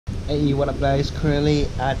Hey, what up guys? Currently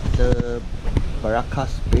at the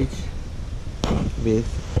Baracas Beach with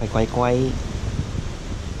my Kwai Kwai.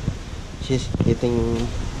 She's eating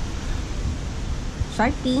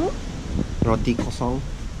Sardine, roti kosong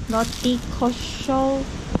roti kosong.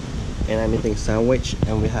 and I'm eating sandwich,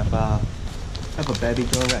 and we have a baby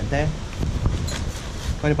girl right there.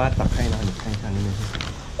 快点把它打开，然后你看一下里面是。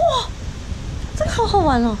哇，这个好好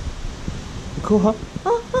玩哦。Cool, huh?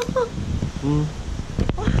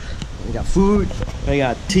 We got food, I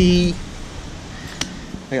got tea,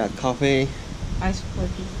 I got coffee. Ice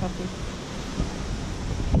coffee.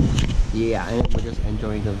 Yeah, and we're just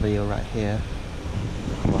enjoying the view right here.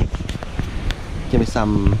 Come on. Give me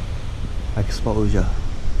some exposure.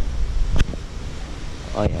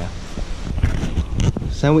 Oh yeah.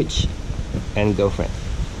 Sandwich and girlfriend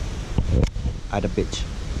at the beach.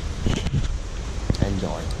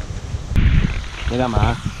 Enjoy. 你干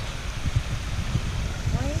嘛？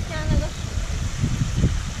闻一下那个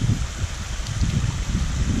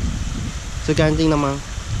是干净的吗？我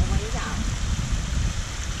闻一下啊。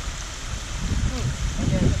我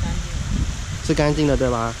觉得是干净的。是干净的，对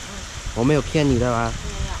吧？我没有骗你，对吧？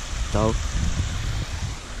没有。走。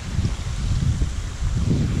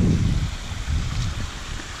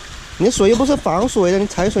你的水又不是防水的，你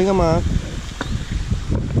踩水干嘛？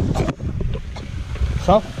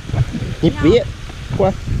好，你别过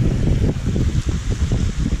来。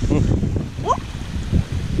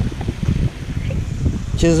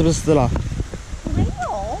现在是不是湿了？没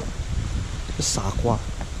有。傻瓜。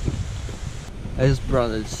His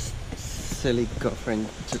brother's silly girlfriend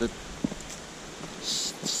to the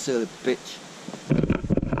silly bitch.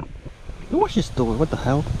 Look what she's doing. What the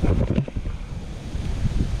hell?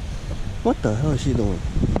 What the hell is she doing?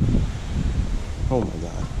 Oh my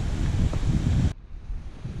god.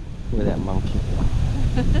 Look at that monkey.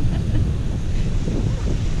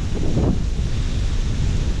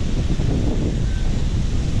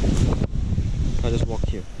 I just walk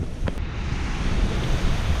here.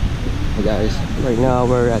 Hey guys, right now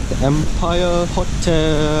we're at the Empire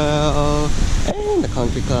Hotel and the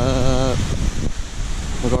country club.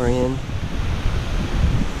 We're going in.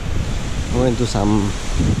 We're going to do some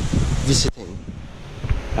visiting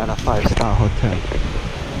at a 5-star hotel.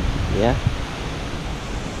 Yeah?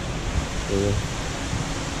 Yeah.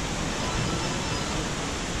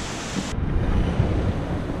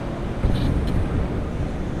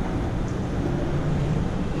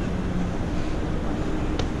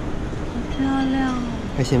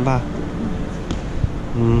 Hay xem ba.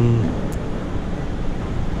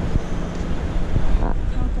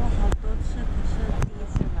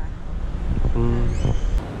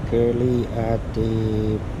 Currently at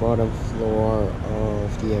the bottom floor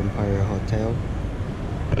of the Empire Hotel.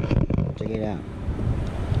 Check it out.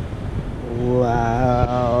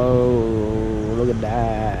 Wow, look at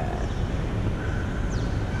that.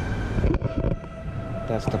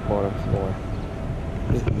 That's the bottom floor.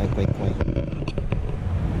 This is my quick.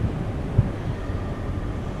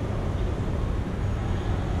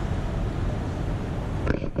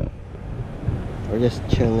 We're just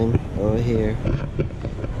chilling over here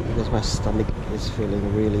because my stomach is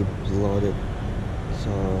feeling really bloated,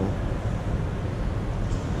 so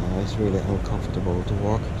it's really uncomfortable to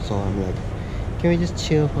walk. So I'm like, can we just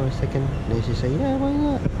chill for a second? And then she said, yeah, why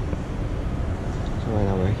not? So right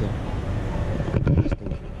now we're here, just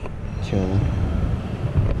chilling,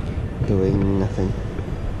 doing nothing.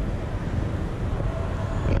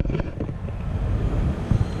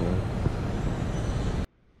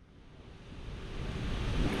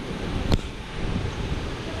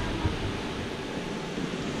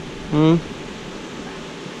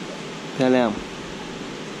漂亮。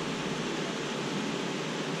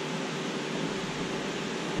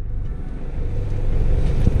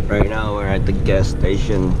Right now we're at the gas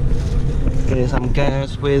station getting some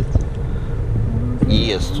gas with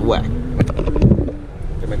swag.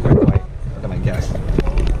 Get my quick way. Look at my gas.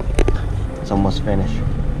 It's almost finished.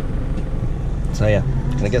 So yeah,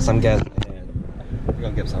 gonna get some gas and we're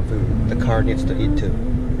gonna get some food. The car needs to eat too.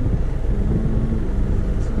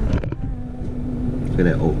 Look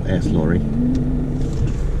at that old ass lorry.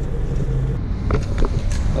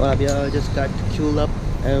 What up y'all, just got queued up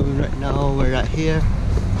and right now we're right here.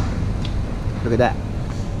 Look at that.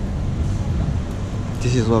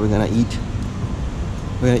 This is what we're gonna eat.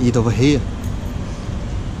 We're gonna eat over here.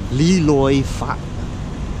 Lý Lôi Pháp.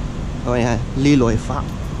 Oh yeah, Lý Lôi Pháp.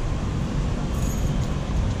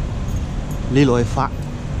 Lý Lôi Pháp.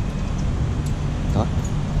 Đó.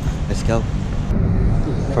 Let's go.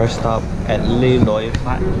 First stop at Lý Lôi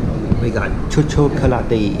Pháp. We got chocolate. We got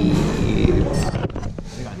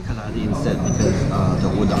kaladi instead because the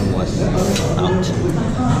udon was is out.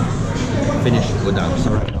 Finished udang.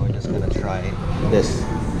 So right now we're just gonna try this.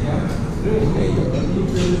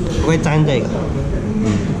 不会沾这个，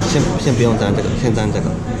先不用沾这个，先沾这个，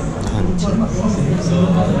很轻。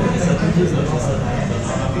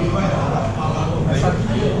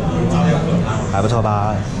还不错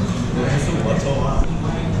吧？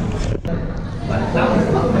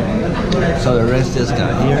 So the rest just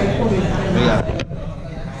got here. We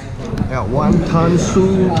got wonton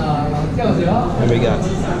soup. And we got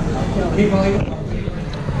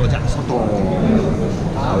rojak soto.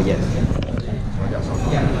 Oh yes. Rojak soto.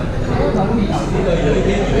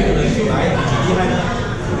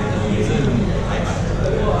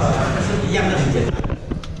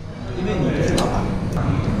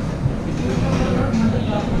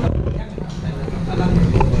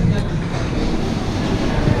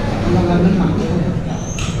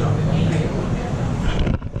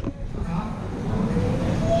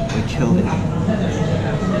 We killed it.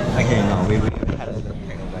 Okay, no, we had a little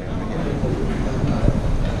takeaway over here.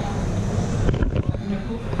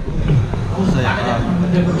 So yeah,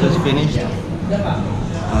 just finished.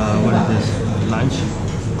 What is this? Lunch.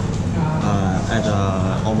 At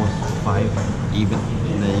almost 5 even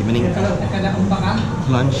in the evening.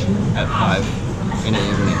 Lunch at 5 in the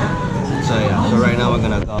evening. So yeah, so right now we're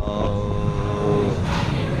gonna go.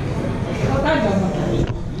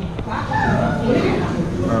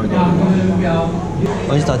 Where are we going?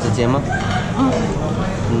 我去找姐姐吗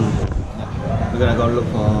？We're gonna go look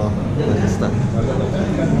for this stuff.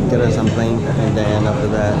 Get her something, and then after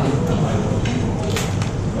that,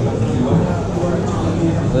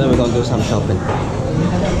 then we're gonna do some shopping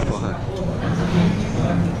for her.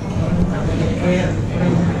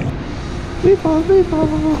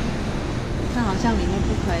 那好像里面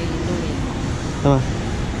不可以录影。是吗？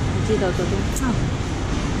我记得昨天。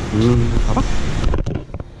好吧。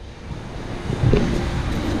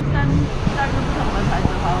三个不同的材质，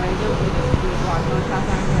华为就比如说它3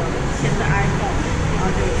个前的 iPhone， 然后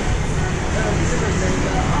就日本的一个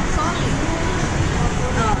Sony，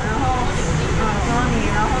 然后Sony，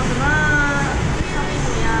 然后什么小米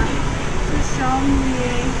呀，是小米，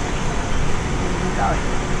不知道。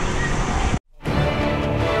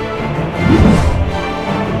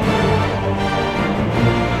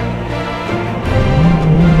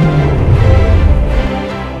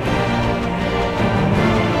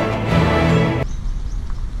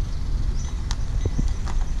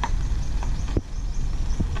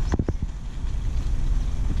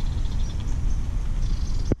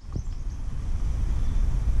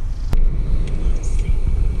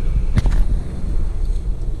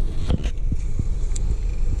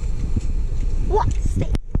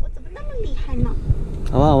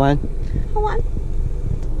 好不好玩？好玩。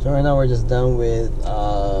So right now we're just done with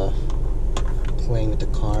playing with the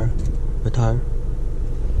car.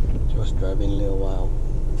 She was driving a little while.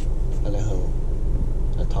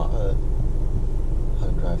 I taught her how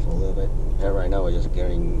to drive for a little bit. And right now we're just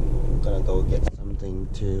gonna go get something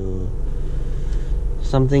to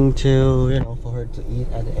for her to eat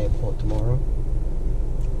at the airport tomorrow.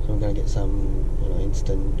 So we're gonna get some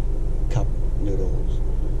instant cup noodles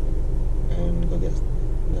and go get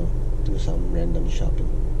do some random shopping.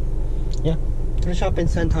 Yeah, to the shopping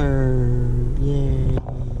center. Yay!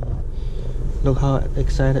 Look how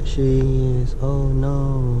excited she is. Oh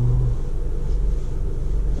no.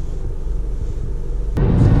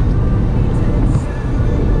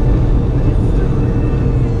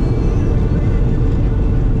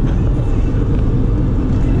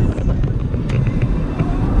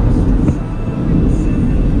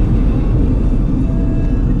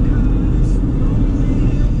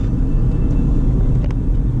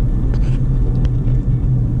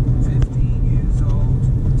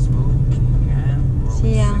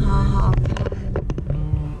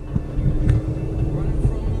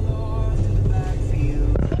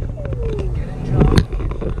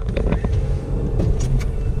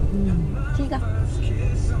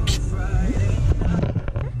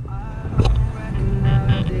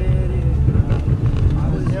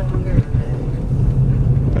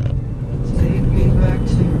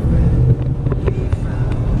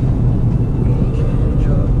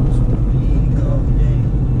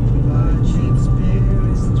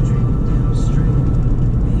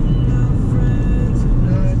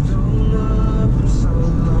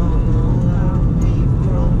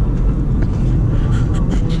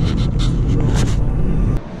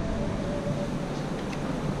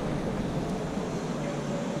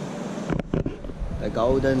 The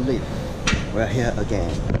golden leaf. We're here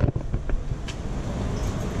again.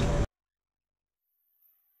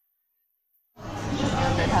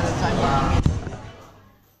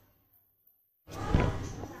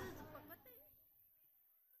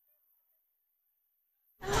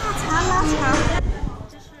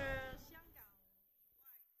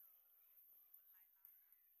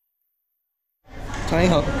 尝一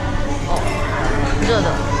口。哦，热的。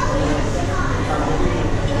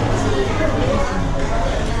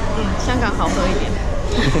香港好喝一点。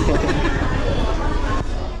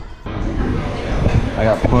I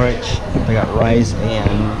got porridge, I got rice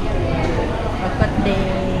and 白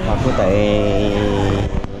骨地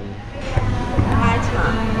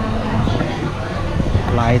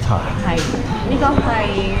拉茶。係呢個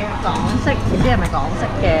係港式，唔知係咪港式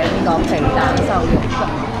嘅呢個皮蛋瘦肉粥。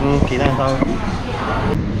皮蛋瘦。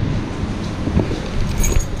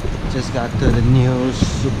Just got to the new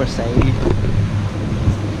Super Safe.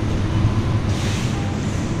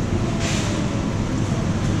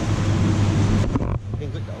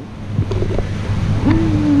 Looking good though.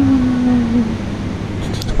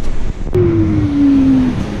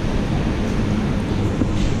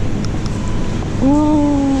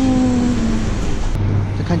 Oh,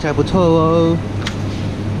 这看起来不错哦。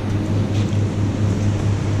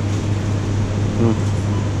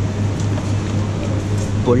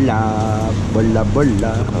Bola, bola,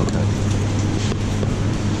 bola. Okay.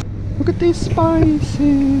 Look at these spices.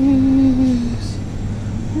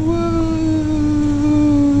 Whoa.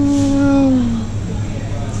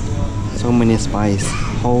 So many spices.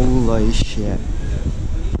 Holy shit.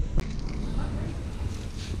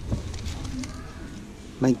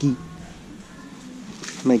 Maggie.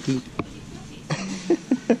 Maggie.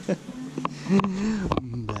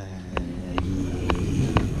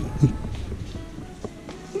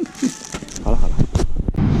 好了好了。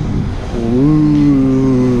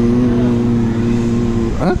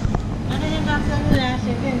啊？那天他生日啊，随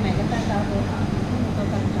便买个蛋糕多好，那么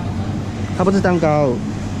多蛋糕。他不吃蛋糕，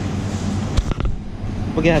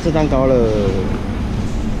不给他吃蛋糕了。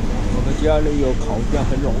我们家里有烤箱，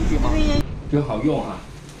很容易嘛，就好用啊。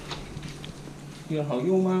这个好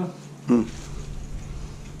用吗？嗯。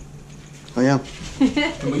好样。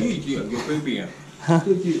怎么一点就分辨？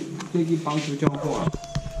这就帮助交货。